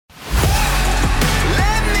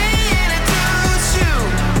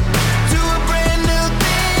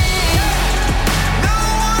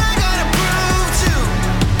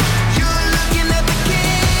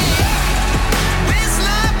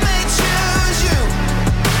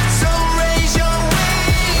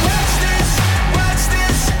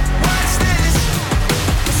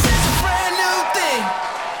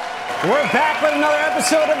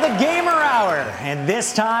episode of the Gamer Hour, and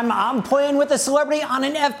this time I'm playing with a celebrity on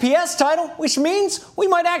an FPS title, which means we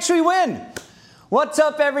might actually win. What's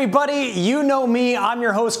up, everybody? You know me, I'm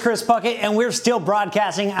your host, Chris Puckett, and we're still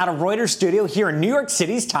broadcasting out of Reuters Studio here in New York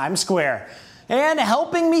City's Times Square. And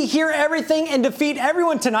helping me hear everything and defeat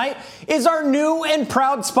everyone tonight is our new and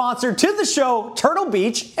proud sponsor to the show, Turtle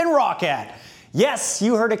Beach and Roccat. Yes,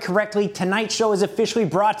 you heard it correctly. Tonight's show is officially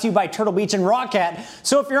brought to you by Turtle Beach and Roccat.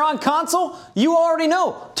 So if you're on console, you already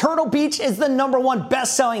know Turtle Beach is the #1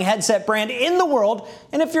 best-selling headset brand in the world.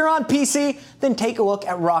 And if you're on PC, then take a look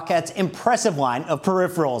at Rockat's impressive line of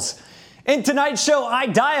peripherals. In tonight's show, I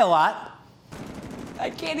die a lot. I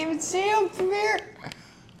can't even see him from here.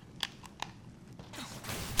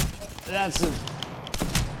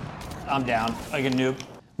 I'm down like a noob.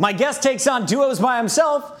 My guest takes on duos by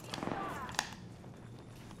himself.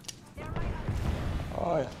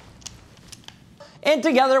 Oh, yeah. And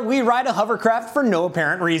together, we ride a hovercraft for no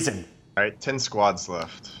apparent reason. All right, 10 squads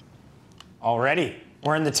left. Already,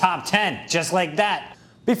 we're in the top 10, just like that.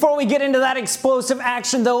 Before we get into that explosive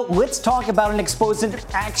action, though, let's talk about an explosive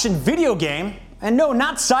action video game. And no,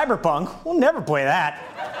 not Cyberpunk. We'll never play that.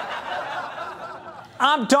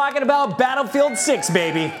 I'm talking about Battlefield 6,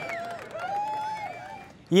 baby.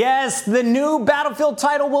 Yes, the new Battlefield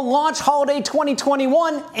title will launch holiday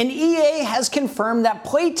 2021, and EA has confirmed that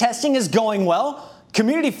playtesting is going well,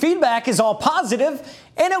 community feedback is all positive,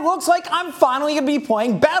 and it looks like I'm finally going to be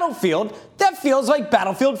playing Battlefield that feels like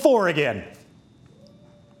Battlefield 4 again.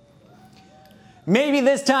 Maybe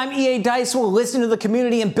this time EA DICE will listen to the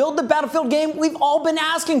community and build the Battlefield game we've all been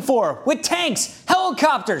asking for, with tanks,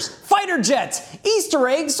 helicopters, fighter jets, Easter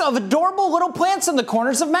eggs of adorable little plants in the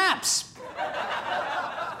corners of maps.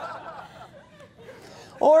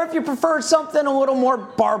 Or if you prefer something a little more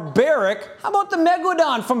barbaric, how about the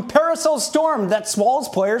Megalodon from Parasol Storm that swallows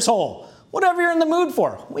players whole? Whatever you're in the mood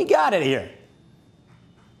for, we got it here.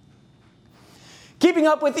 Keeping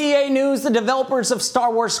up with EA news, the developers of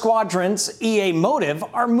Star Wars Squadrons, EA Motive,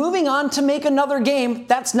 are moving on to make another game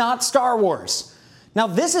that's not Star Wars. Now,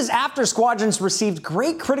 this is after Squadrons received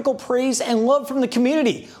great critical praise and love from the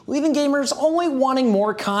community, leaving gamers only wanting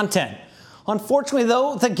more content. Unfortunately,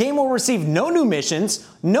 though, the game will receive no new missions,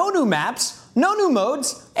 no new maps, no new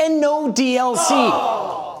modes, and no DLC.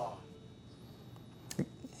 Oh.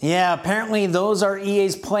 Yeah, apparently those are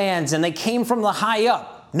EA's plans, and they came from the high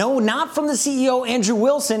up. No, not from the CEO, Andrew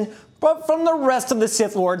Wilson, but from the rest of the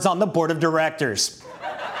Sith Lords on the board of directors.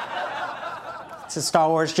 It's a Star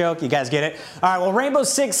Wars joke, you guys get it? All right, well, Rainbow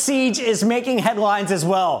Six Siege is making headlines as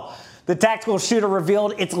well. The tactical shooter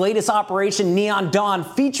revealed its latest operation, Neon Dawn,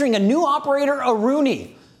 featuring a new operator,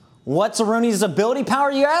 Aruni. What's Aruni's ability power,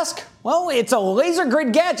 you ask? Well, it's a laser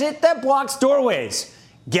grid gadget that blocks doorways.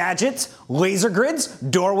 Gadgets, laser grids,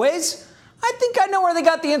 doorways? I think I know where they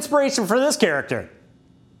got the inspiration for this character.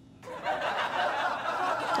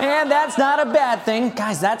 And that's not a bad thing.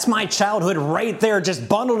 Guys, that's my childhood right there, just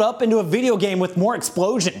bundled up into a video game with more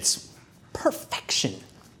explosions. Perfection.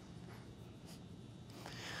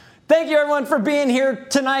 Thank you, everyone, for being here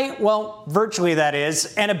tonight. Well, virtually, that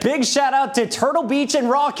is. And a big shout out to Turtle Beach and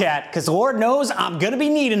Roccat, because Lord knows I'm going to be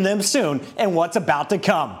needing them soon and what's about to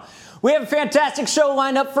come. We have a fantastic show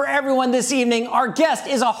lined up for everyone this evening. Our guest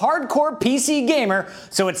is a hardcore PC gamer,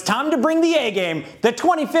 so it's time to bring the A game, the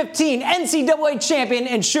 2015 NCAA champion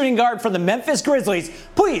and shooting guard for the Memphis Grizzlies.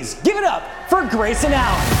 Please give it up for Grayson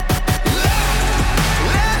Allen.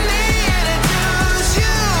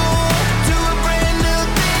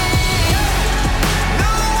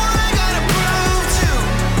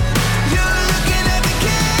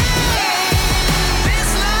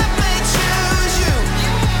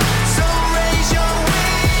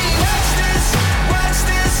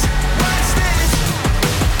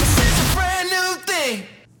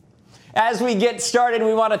 As we get started,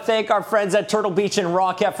 we want to thank our friends at Turtle Beach and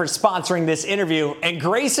Roccat for sponsoring this interview. And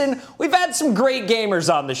Grayson, we've had some great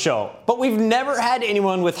gamers on the show, but we've never had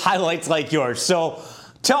anyone with highlights like yours. So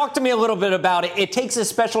talk to me a little bit about it. It takes a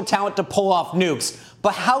special talent to pull off nukes,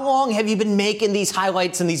 but how long have you been making these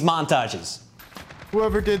highlights and these montages?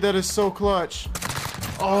 Whoever did that is so clutch.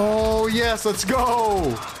 Oh, yes, let's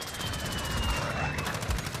go.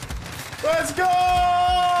 Let's go!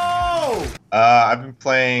 I've been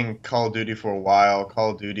playing Call of Duty for a while. Call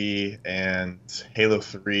of Duty and Halo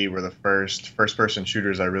 3 were the first-person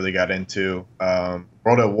shooters I really got into.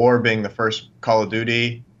 World at War being the first Call of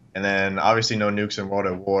Duty, and then obviously no nukes in World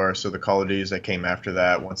at War, so the Call of Duties that came after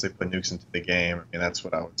that, once they put nukes into the game, I mean, that's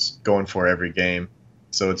what I was going for every game.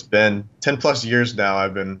 So it's been 10-plus years now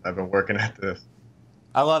I've been working at this.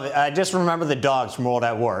 I love it. I just remember the dogs from World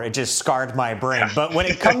at War. It just scarred my brain. But when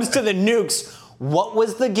it comes to the nukes, What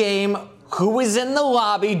was the game? Who was in the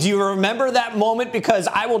lobby? Do you remember that moment? Because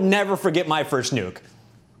I will never forget my first nuke.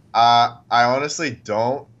 I honestly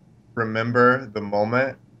don't remember the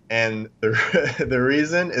moment, and the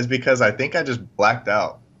reason is because I think I just blacked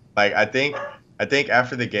out. Like I think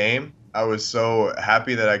after the game, I was so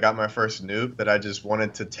happy that I got my first nuke that I just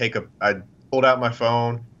wanted to I pulled out my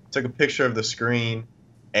phone, took a picture of the screen,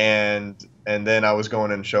 and then I was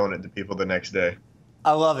going and showing it to people the next day.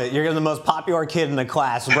 I love it. You're the most popular kid in the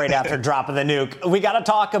class right after dropping the nuke. We got to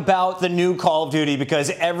talk about the new Call of Duty because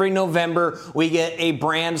every November we get a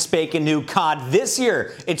brand spanking new COD. This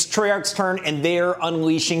year, it's Treyarch's turn and they're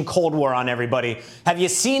unleashing Cold War on everybody. Have you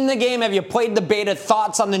seen the game? Have you played the beta?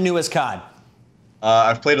 Thoughts on the newest COD?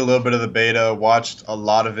 I've played a little bit of the beta, watched a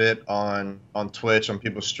lot of it on Twitch, on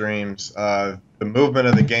people's streams. The movement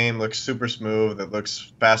of the game looks super smooth. It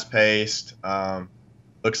looks fast-paced.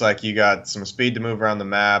 Looks like you got some speed to move around the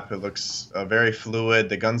map. It looks very fluid.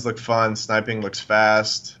 The guns look fun. Sniping looks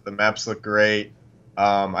fast. The maps look great.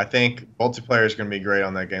 I think multiplayer is going to be great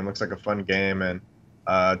on that game. Looks like a fun game. And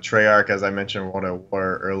Treyarch, as I mentioned World at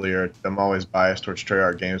War earlier, I'm always biased towards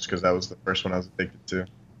Treyarch games because that was the first one I was addicted to.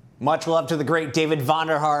 Much love to the great David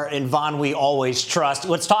Vonderhaar and Von we always trust.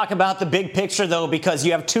 Let's talk about the big picture, though, because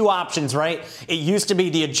you have two options, right? It used to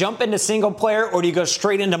be, do you jump into single player or do you go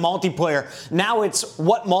straight into multiplayer? Now it's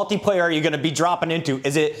what multiplayer are you going to be dropping into?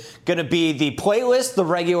 Is it going to be the playlist, the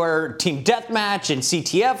regular team deathmatch and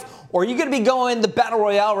CTF, or are you going to be going the Battle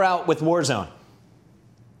Royale route with Warzone?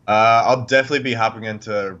 I'll definitely be hopping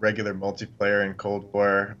into regular multiplayer in Cold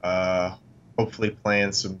War, hopefully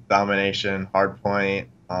playing some Domination, Hardpoint.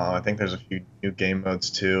 I think there's a few new game modes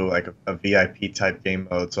too, like a VIP type game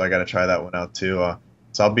mode. So I got to try that one out too.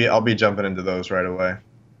 So I'll be jumping into those right away.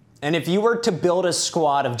 And if you were to build a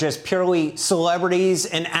squad of just purely celebrities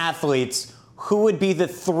and athletes, who would be the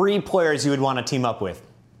 3 players you would want to team up with?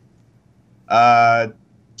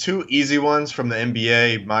 2 easy ones from the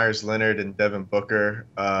NBA: Myers Leonard and Devin Booker.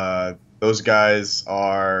 Those guys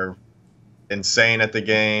are insane at the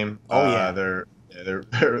game. Oh yeah.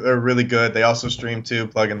 They're really good. They also stream too,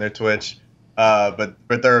 plug in their Twitch. But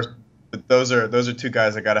those are 2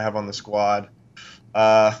 guys I got to have on the squad.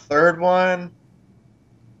 Third one,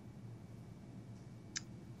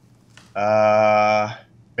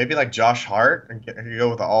 maybe like Josh Hart, and go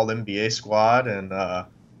with the All NBA squad, and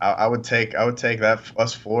I would take that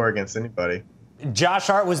 +4 against anybody. Josh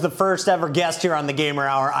Hart was the first ever guest here on the Gamer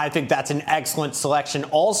Hour. I think that's an excellent selection.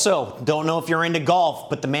 Also, don't know if you're into golf,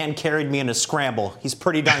 but the man carried me in a scramble. He's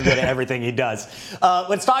pretty darn good at everything he does.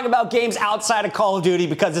 Let's talk about games outside of Call of Duty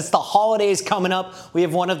because it's the holidays coming up. We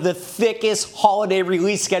have one of the thickest holiday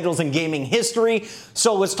release schedules in gaming history.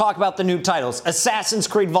 So let's talk about the new titles. Assassin's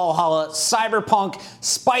Creed Valhalla, Cyberpunk,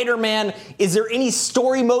 Spider-Man. Is there any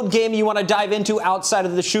story mode game you want to dive into outside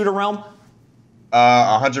of the shooter realm?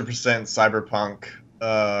 100% Cyberpunk.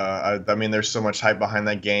 I mean, there's so much hype behind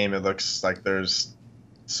that game. It looks like there's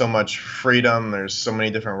so much freedom. There's so many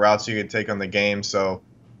different routes you could take on the game. So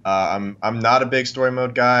I'm not a big story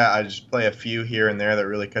mode guy. I just play a few here and there that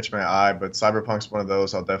really catch my eye. But Cyberpunk's one of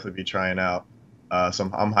those I'll definitely be trying out.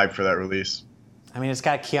 So I'm hyped for that release. I mean, it's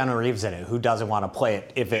got Keanu Reeves in it. Who doesn't want to play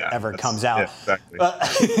it if it ever comes out? Yeah,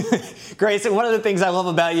 exactly. Grayson, one of the things I love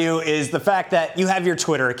about you is the fact that you have your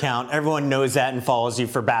Twitter account. Everyone knows that and follows you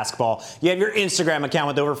for basketball. You have your Instagram account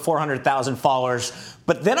with over 400,000 followers.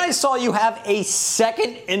 But then I saw you have a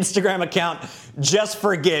second Instagram account just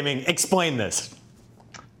for gaming. Explain this.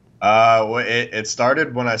 Well, it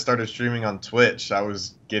started when I started streaming on Twitch. I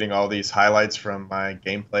was getting all these highlights from my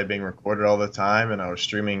gameplay being recorded all the time, and I was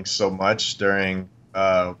streaming so much during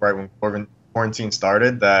right when quarantine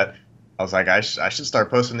started that I was like, I should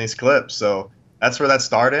start posting these clips. So that's where that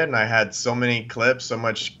started, and I had so many clips, so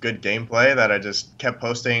much good gameplay that I just kept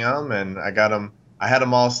posting them, and I had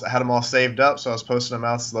them all saved up, so I was posting them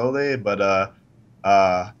out slowly, but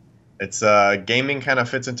it's gaming kind of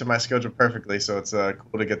fits into my schedule perfectly, so it's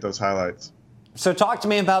cool to get those highlights. So talk to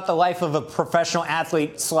me about the life of a professional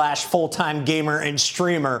athlete / full-time gamer and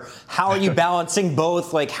streamer. How are you balancing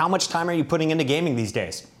both? Like, how much time are you putting into gaming these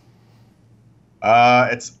days?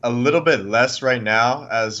 It's a little bit less right now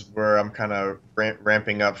as I'm kind of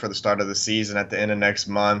ramping up for the start of the season at the end of next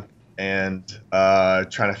month and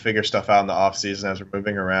trying to figure stuff out in the off season as we're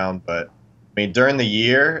moving around. But I mean, during the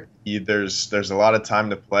year, there's a lot of time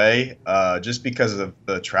to play just because of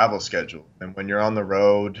the travel schedule. And when you're on the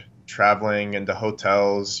road traveling into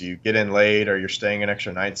hotels, you get in late or you're staying an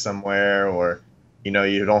extra night somewhere, or you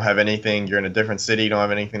don't have anything, you're in a different city, you don't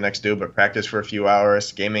have anything next to do but practice for a few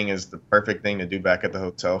hours. Gaming is the perfect thing to do back at the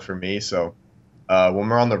hotel for me. So when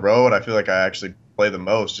we're on the road, I feel like I actually play the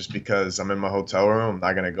most, just because I'm in my hotel room. I'm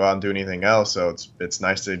not gonna go out and do anything else, so it's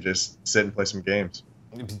nice to just sit and play some games.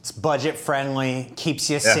 It's budget friendly, keeps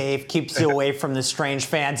you safe, keeps you away from the strange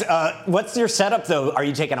fans. What's your setup though? Are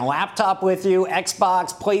you taking a laptop with you,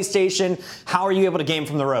 Xbox, PlayStation? How are you able to game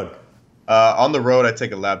from the road? On the road, I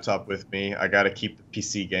take a laptop with me. I got to keep the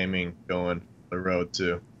PC gaming going on the road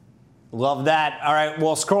too. Love that. All right,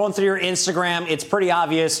 well, scrolling through your Instagram, it's pretty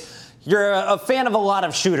obvious. You're a fan of a lot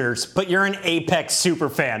of shooters, but you're an Apex super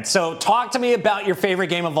fan. So talk to me about your favorite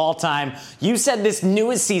game of all time. You said this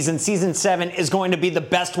newest season, Season 7, is going to be the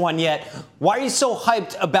best one yet. Why are you so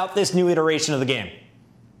hyped about this new iteration of the game?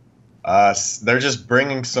 They're just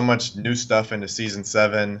bringing so much new stuff into Season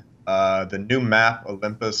 7. The new map,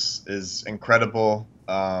 Olympus, is incredible.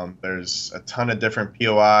 There's a ton of different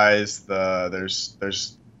POIs.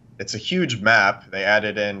 It's a huge map. They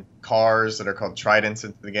added in cars that are called Tridents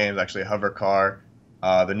into the game. It's actually a hover car.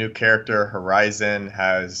 The new character, Horizon,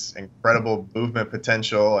 has incredible movement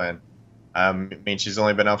potential. And I mean, she's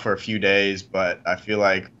only been out for a few days, but I feel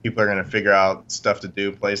like people are going to figure out stuff to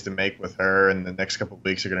do, plays to make with her. And the next couple of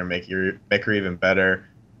weeks are going to make her even better.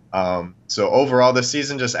 So overall, this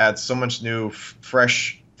season just adds so much new,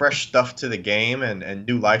 fresh stuff to the game and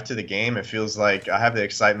new life to the game. It feels like I have the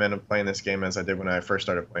excitement of playing this game as I did when I first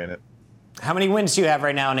started playing it. How many wins do you have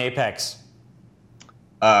right now in Apex?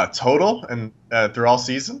 Total and through all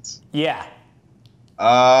seasons? Yeah.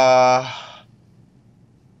 I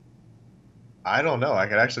don't know. I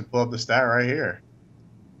could actually pull up the stat right here.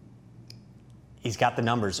 He's got the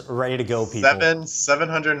numbers ready to go, people.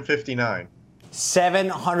 759.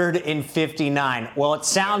 759. Well, it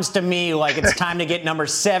sounds to me like it's time to get number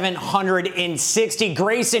 760.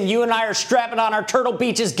 Grayson, you and I are strapping on our Turtle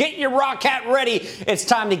Beaches. Get your rock hat ready. It's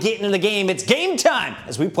time to get into the game. It's game time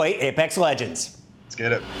as we play Apex Legends. Let's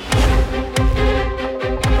get it.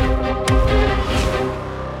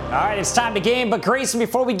 All right, it's time to game. But Grayson,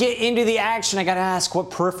 before we get into the action, I got to ask, what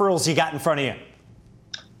peripherals you got in front of you?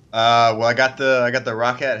 Well, I got the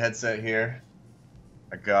rock hat headset here.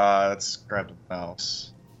 Let's grab the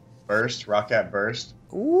mouse. Rocket Burst.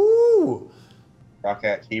 Ooh.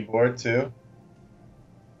 Rocket keyboard too.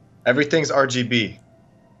 Everything's RGB.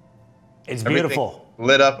 It's beautiful.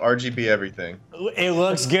 Lit up RGB everything. It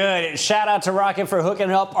looks good. Shout out to Rocket for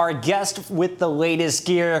hooking up our guest with the latest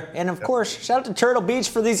gear. And of course, shout out to Turtle Beach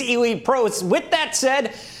for these elite pros. With that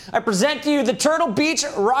said, I present to you the Turtle Beach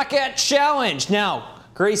Rocket Challenge. Now,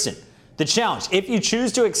 Grayson, the challenge, if you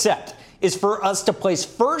choose to accept, is for us to place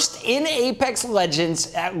first in Apex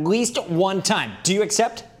Legends at least one time. Do you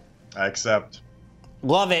accept? I accept.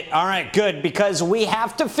 Love it. All right, good, because we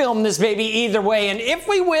have to film this baby either way, and if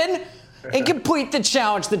we win and complete the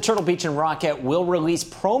challenge, the Turtle Beach and Rocket will release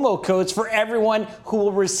promo codes for everyone who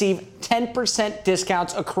will receive 10%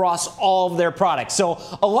 discounts across all of their products. So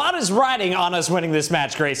a lot is riding on us winning this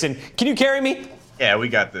match, Grayson. Can you carry me? Yeah, we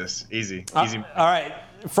got this. Easy. Easy. All right.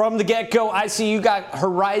 From the get-go, I see you got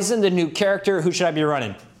Horizon, the new character. Who should I be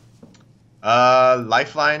running?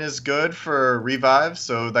 Lifeline is good for revive,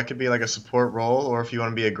 so that could be like a support role, or if you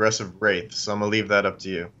want to be aggressive Wraith. So I'm going to leave that up to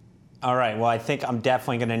you. All right, well, I think I'm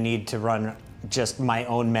definitely going to need to run just my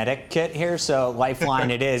own medic kit here, so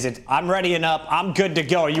Lifeline it is. I'm ready and up. I'm good to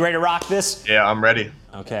go. Are you ready to rock this? Yeah, I'm ready.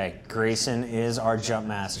 Okay, Grayson is our jump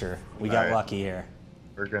master. We got lucky here.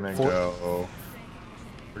 We're going to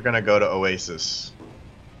go to Oasis.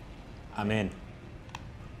 I'm in.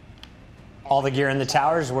 All the gear in the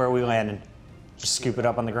towers, where are we landing? Just scoop it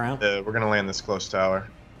up on the ground? We're going to land this close tower.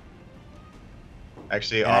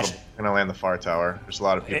 Actually, we're going to land the far tower. There's a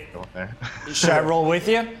lot of people going there. Should I roll with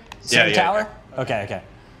you? Same tower? Yeah. Okay.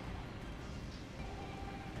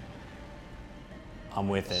 I'm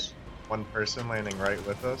with it. One person landing right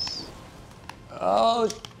with us. Oh,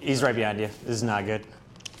 he's right behind you. This is not good.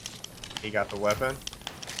 He got the weapon.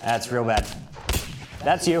 That's real bad.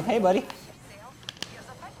 That's you. Hey, buddy.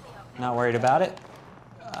 Not worried about it.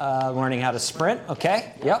 Learning how to sprint.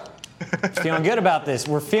 Okay. Yep. Feeling good about this.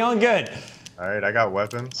 We're feeling good. All right. I got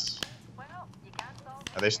weapons.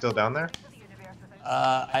 Are they still down there?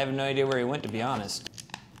 I have no idea where he went, to be honest.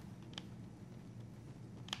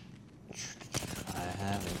 I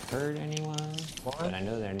haven't heard anyone, but I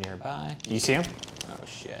know they're nearby. You see him? Oh,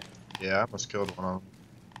 shit. Yeah, I almost killed one of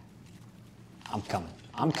them.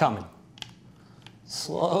 I'm coming.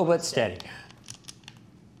 Slow but steady.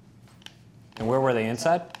 And where were they,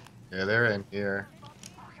 inside? Yeah, they're in here.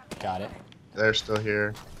 Got it. They're still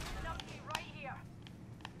here.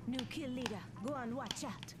 New kill leader. Go on, watch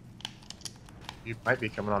out. You might be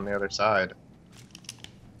coming on the other side.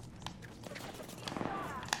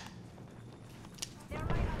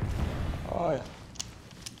 Oh, yeah.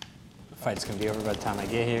 Fight's gonna be over by the time I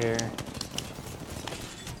get here.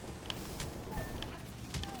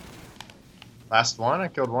 Last one, I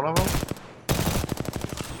killed one of them. Listen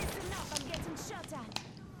up, I'm getting shot at.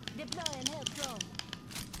 Deploying health drone.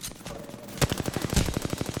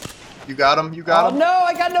 You got him, you got Oh him. no,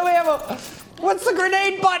 I got no ammo. What's the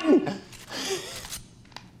grenade button?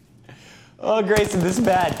 Oh, Grayson, this is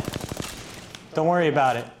bad. Don't worry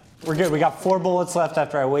about it. We're good. We got 4 bullets left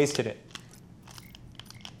after I wasted it.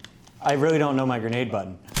 I really don't know my grenade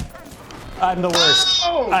button. I'm the worst.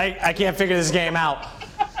 Oh! I can't figure this game out.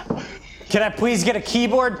 Can I please get a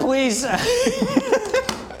keyboard, please?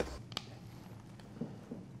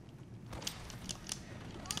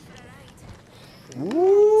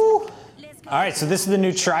 Woo! All right, so this is the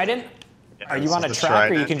new Trident. Yeah, Are you this on a is the track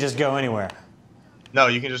or you Trident. can just go anywhere? No,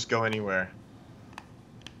 you can just go anywhere.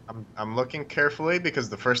 I'm looking carefully because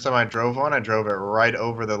the first time I drove one, I drove it right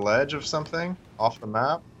over the ledge of something off the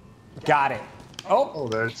map. Got it. Oh, Oh,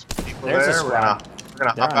 there's people There's a there. We're gonna They're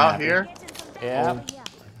hop out unhappy. here. Getting some Yeah. over here.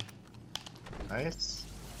 Nice.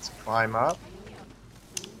 Let's climb up.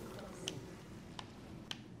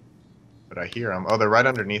 But I hear them. Oh, they're right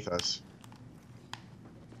underneath us.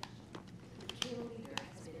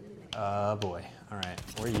 Boy. All right,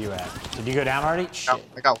 where are you at? Did you go down already? Oh, Shit.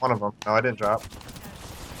 I got one of them. No, I didn't drop.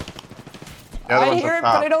 The other I one's hear up it,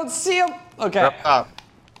 top. but I don't see him. Okay. They're up top.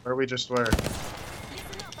 Where we just were. Listen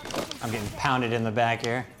up, I'm getting I'm getting pounded in the back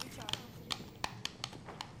here.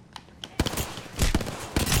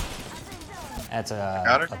 That's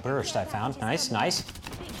Got a her? burst I found. Nice, nice. big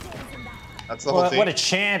things in that. That's the whole team. What a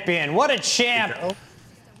champion. What a champ.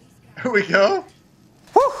 Here we go.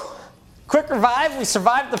 Whew. Quick revive. We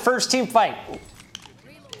survived the first team fight.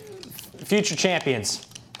 Future champions.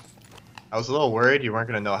 I was a little worried you weren't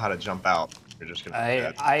going to know how to jump out. You're just going to be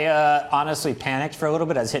dead. I honestly panicked for a little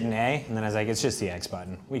bit. I was hitting A, and then I was like, it's just the X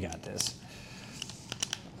button. We got this.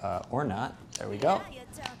 Or not. There we go. Now you're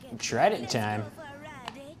talking. Trident Let's time. go for a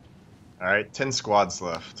ride, eh? All right, 10 squads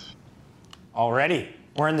left. Already.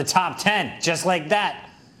 We're in the top 10, just like that.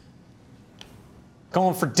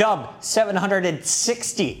 Going for dub,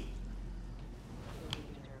 760.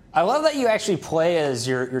 I love that you actually play as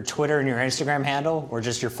your Twitter and your Instagram handle, or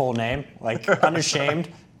just your full name, like unashamed.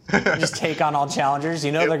 Just take on all challengers.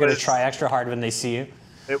 You know It they're going to was- try extra hard when they see you.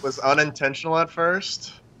 It was unintentional at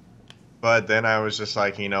first, but then I was just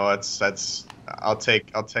like, you know, I'll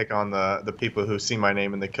take on the people who see my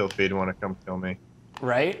name in the kill feed and want to come kill me.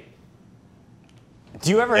 Right? Do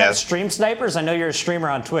you ever have Yes. stream snipers? I know you're a streamer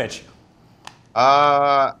on Twitch.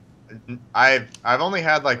 I've only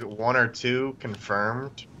had like 1 or 2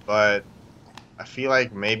 confirmed, but I feel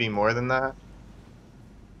like maybe more than that.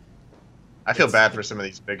 I feel bad for some of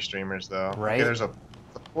these big streamers though. Right. Okay, there's a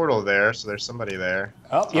portal there, so there's somebody there.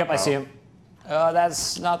 Oh, yep, I see Uh-oh. him.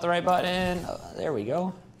 That's not the right button. There we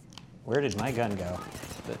go. Where did my gun go?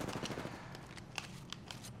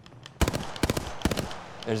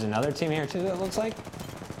 There's another team here too, it looks like.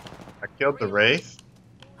 I killed the Wraith.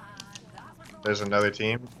 There's another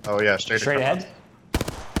team. Oh yeah, straight Straight across. ahead.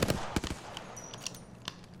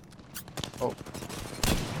 Oh.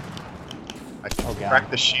 I Oh, God.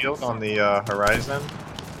 cracked the shield on the horizon.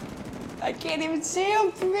 I can't even see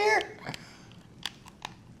him from here.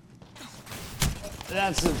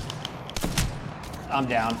 That's a... I'm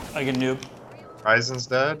down, like a noob. Horizon's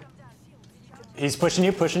dead. He's pushing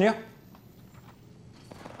you, pushing you.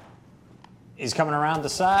 He's coming around the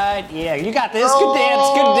side. Yeah, you got this. Good dance,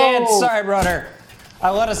 good dance. Sorry, brother.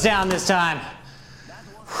 I let us down this time.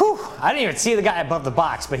 Whew. I didn't even see the guy above the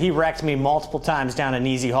box, but he wrecked me multiple times down an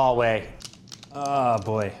easy hallway. Oh,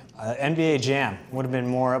 boy. NBA Jam would have been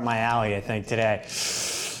more up my alley, I think, today.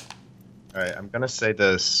 All right, I'm gonna say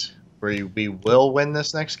this: we will win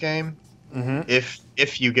this next game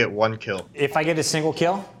if you get 1 kill. If I get a single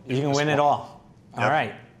kill, you can win it all. All Yep.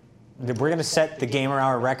 right. We're going to set the Gamer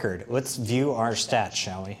Hour record. Let's view our stats,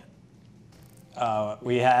 shall we?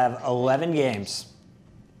 We have 11 games.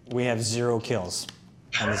 We have 0 kills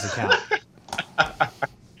on this account.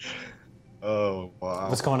 Oh wow!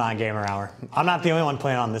 What's going on, Gamer Hour? I'm not the only one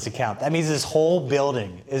playing on this account. That means this whole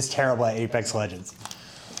building is terrible at Apex Legends.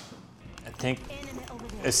 I think Enemy over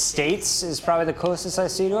there. Estates is probably the closest I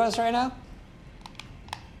see to us right now.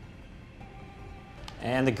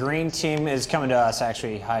 And the green team is coming to us,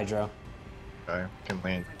 actually, Hydro. Okay, can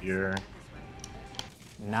land here.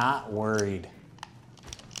 Not worried.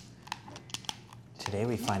 Today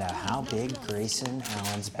we find out how big Grayson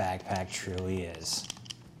Allen's backpack truly is.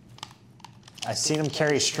 I've seen him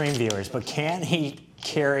carry stream viewers, but can he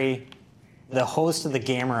carry the host of the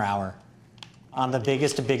Gamer Hour on the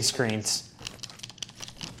biggest of big screens?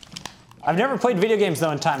 I've never played video games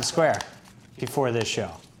though in Times Square. before this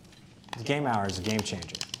show. The game hour is a game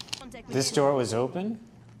changer. Contact with This door was open.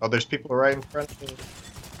 Oh, there's people right in front of me.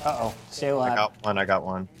 Uh-oh. Stay I alive. got one. I got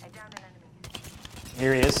one.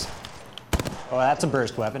 Here he is. Oh, that's a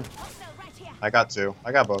burst weapon. hostile right here. I got two.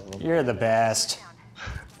 I got both of them. You're the best.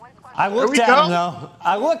 I looked we at go. him, though.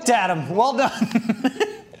 I looked at him. Well done.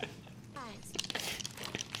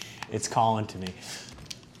 It's calling to me.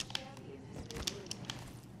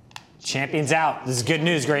 Champion's out. This is good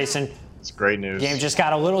news, Grayson. It's great news. Game just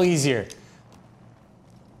got a little easier.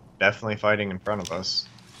 Definitely fighting in front of us.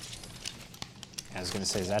 I was going to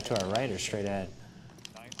say, is that to our right or straight ahead?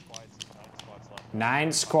 9 squads left.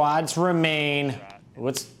 9 squads remain.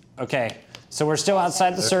 Okay, so we're still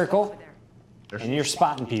outside the circle, and you're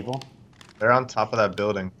spotting people. They're on top of that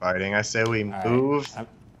building fighting. I say we right. move, I'm-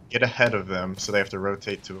 get ahead of them, so they have to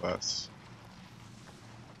rotate to us.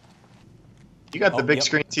 You got the Oh, big yep.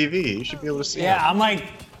 screen TV. You should be able to see Yeah, them. I'm like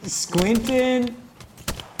squinting.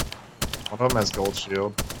 One of them has gold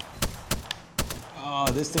shield.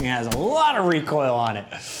 Oh, this thing has a lot of recoil on it.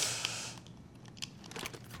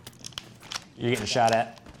 You're getting shot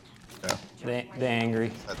at. Yeah, They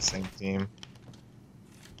angry. that same team.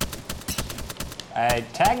 I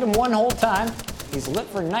tagged him one whole time. He's lit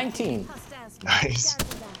for 19. Hostiles. Nice.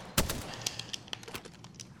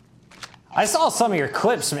 I saw some of your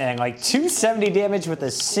clips, man. Like 270 damage with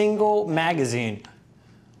a single magazine.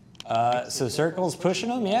 So Circle's pushing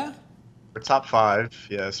them, yeah? We're top 5.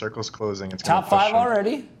 Yeah, circle's closing. It's Top gonna 5 push them.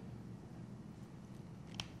 already.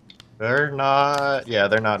 They're not. Yeah,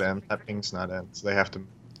 they're not in. That ping's not in, so they have to.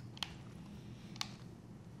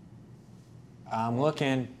 I'm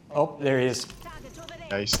looking. Oh, there he is. Target over there.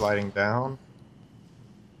 Yeah, he's sliding down.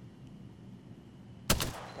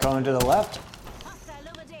 Going to the left. Hostile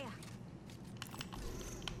over there.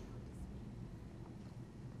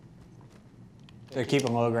 They're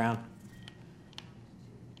keeping low ground.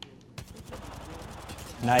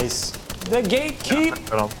 Nice. The gatekeep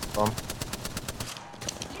Put 'em, put 'em.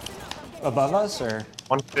 Listen up, I'm getting above us, or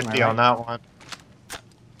 150 Am I on that one.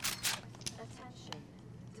 Attention.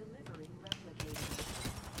 Delivering replicator.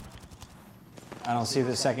 I don't see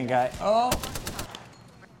the second guy. Oh,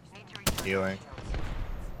 Healing.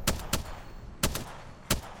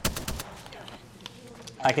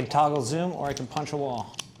 I can toggle zoom or I can punch a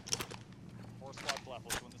wall. 4 squads left.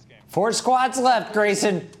 Let's win this game. 4 squads left,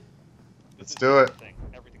 Grayson. Let's do it.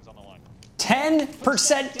 Everything's on the line.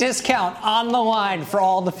 10% discount on the line for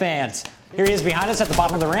all the fans. Here he is behind us at the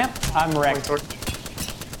bottom of the ramp. I'm wrecked. I'm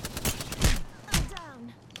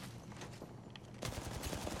down.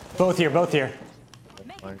 Both here, both here.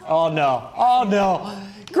 Like, Oh no, oh no.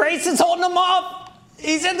 Grayson's holding him off.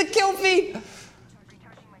 He's in the kill feed.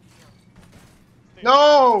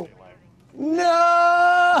 no!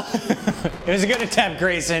 No! It was a good attempt,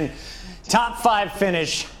 Grayson. Top 5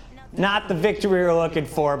 finish. Not the victory we were looking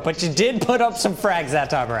for, but you did put up some frags that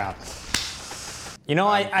time around. You know,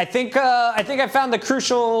 I think I found the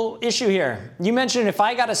crucial issue here. You mentioned if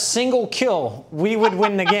I got a single kill, we would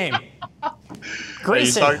win the game.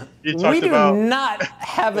 Grayson, you talked we do about- not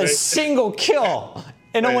have a single kill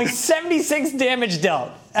and only 76 damage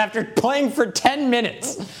dealt after playing for 10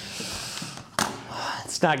 minutes.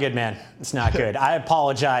 It's not good, man. It's not good. I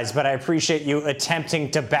apologize, but I appreciate you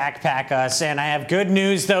attempting to backpack us. And I have good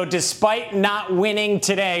news, though. Despite not winning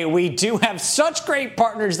today, we do have such great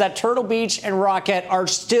partners that Turtle Beach and Rocket are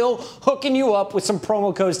still hooking you up with some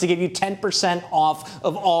promo codes to give you 10% off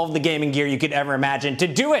of all of the gaming gear you could ever imagine. To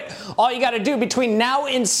do it, all you got to do between now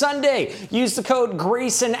and Sunday, use the code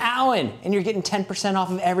Grayson Allen, and you're getting 10%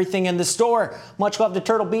 off of everything in the store. Much love to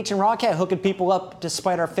Turtle Beach and Rocket hooking people up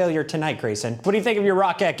despite our failure tonight, Grayson. What do you think of your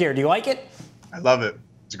Rocket gear? Do you like it? I love it.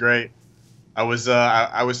 It's great. I was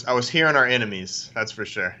hearing our enemies. That's for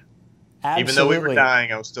sure. Absolutely. Even though we were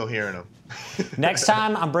dying, I was still hearing them. Next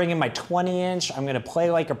time, I'm bringing my 20-inch. I'm going to play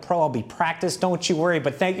like a pro. I'll be practiced. Don't you worry.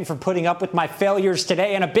 But thank you for putting up with my failures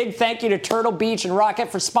today. And a big thank you to Turtle Beach and Rocket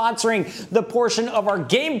for sponsoring the portion of our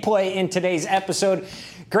gameplay in today's episode.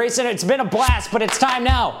 Grayson, it's been a blast, but it's time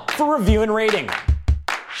now for review and rating.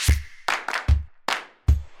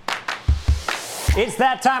 It's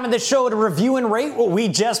that time of the show to review and rate what we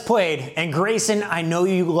just played. And Grayson, I know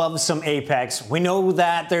you love some Apex. We know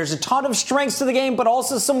that there's a ton of strengths to the game, but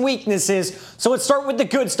also some weaknesses. So let's start with the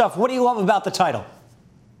good stuff. What do you love about the title?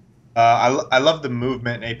 I love the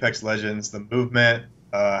movement in Apex Legends. The movement,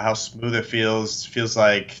 how smooth it feels. Feels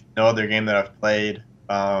like no other game that I've played.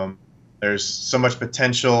 There's so much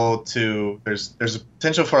potential to. There's a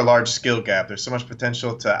potential for a large skill gap. There's so much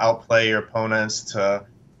potential to outplay your opponents, to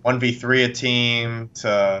 1v3 a team,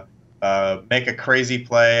 to make a crazy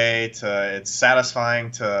play, to it's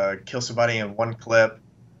satisfying to kill somebody in one clip.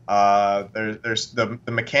 There's the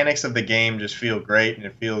mechanics of the game just feel great, and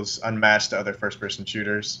it feels unmatched to other first-person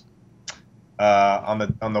shooters.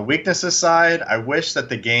 On the weaknesses side, I wish that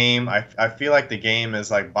the game, I feel like the game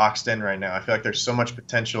is like boxed in right now. I feel like there's so much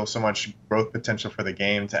potential, so much growth potential for the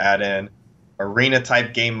game to add in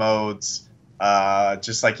arena-type game modes,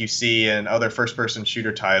 just like you see in other first-person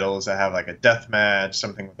shooter titles that have like a death match,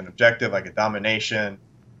 something with an objective like a domination.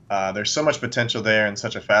 There's so much potential there in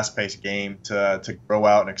such a fast-paced game to grow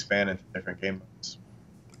out and expand into different game modes.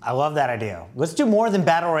 I love that idea. Let's do more than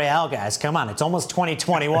Battle Royale, guys. Come on, it's almost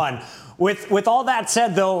 2021. With all that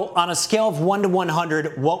said, though, on a scale of 1 to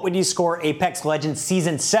 100, what would you score Apex Legends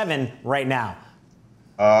Season 7 right now?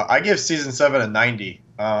 I give Season 7 a 90.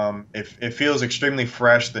 It feels extremely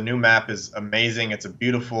fresh. The new map is amazing. It's a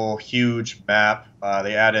beautiful, huge map.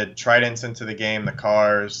 They added tridents into the game, the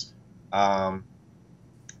cars. The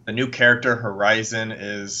new character, Horizon,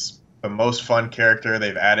 is the most fun character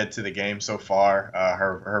they've added to the game so far.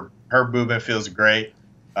 Her movement feels great.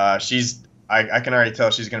 I can already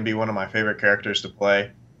tell she's going to be one of my favorite characters to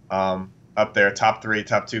play. Up there, top 3,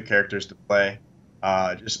 top 2 characters to play.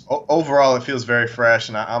 Overall, it feels very fresh,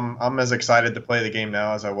 and I'm as excited to play the game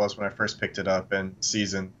now as I was when I first picked it up in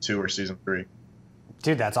Season 2 or Season 3.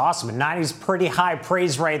 Dude, that's awesome. And 90's pretty high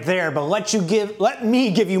praise right there, but let me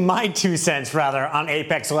give you my 2 cents, rather, on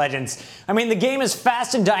Apex Legends. I mean, the game is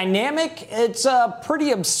fast and dynamic. It's pretty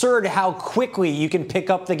absurd how quickly you can pick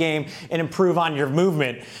up the game and improve on your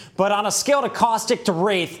movement. But on a scale to Caustic to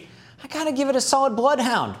Wraith, I gotta give it a solid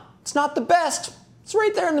Bloodhound. It's not the best. It's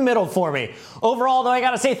right there in the middle for me. Overall, though, I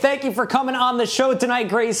gotta say thank you for coming on the show tonight,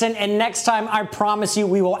 Grayson. And next time, I promise you,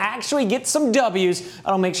 we will actually get some W's.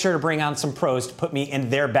 I'll make sure to bring on some pros to put me in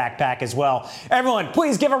their backpack as well. Everyone,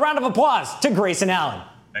 please give a round of applause to Grayson Allen.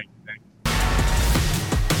 Thank you.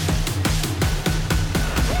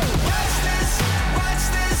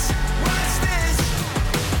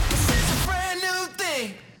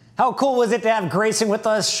 How cool was it to have Grayson with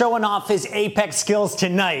us showing off his Apex skills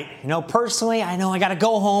tonight? You know, personally, I know I gotta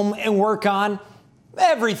go home and work on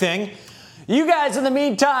everything. You guys, in the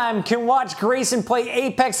meantime, can watch Grayson play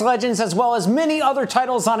Apex Legends as well as many other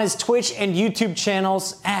titles on his Twitch and YouTube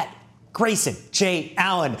channels at Grayson J.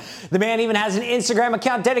 Allen. The man even has an Instagram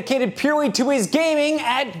account dedicated purely to his gaming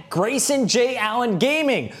at Grayson J. Allen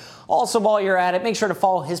Gaming. Also, while you're at it, make sure to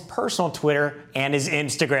follow his personal Twitter and his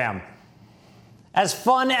Instagram. As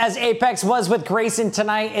fun as Apex was with Grayson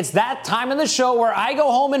tonight, it's that time in the show where I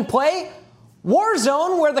go home and play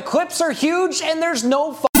Warzone, where the clips are huge and there's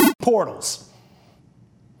no portals.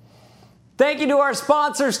 Thank you to our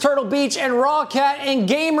sponsors, Turtle Beach and Rawcat. And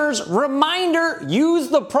gamers, reminder, use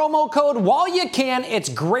the promo code while you can. It's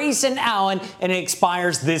Grayson Allen, and it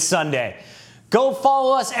expires this Sunday. Go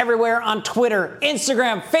follow us everywhere on Twitter,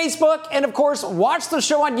 Instagram, Facebook, and of course, watch the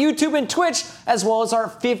show on YouTube and Twitch, as well as our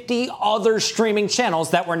 50 other streaming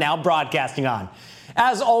channels that we're now broadcasting on.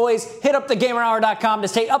 As always, hit up thegamerhour.com to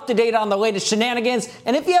stay up to date on the latest shenanigans.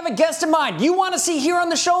 And if you have a guest in mind you want to see here on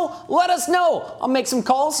the show, let us know. I'll make some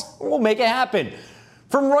calls, we'll make it happen.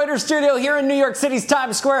 From Reuters Studio here in New York City's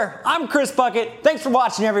Times Square, I'm Chris Bucket. Thanks for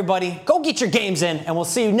watching, everybody. Go get your games in, and we'll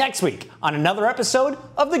see you next week on another episode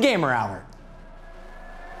of The Gamer Hour.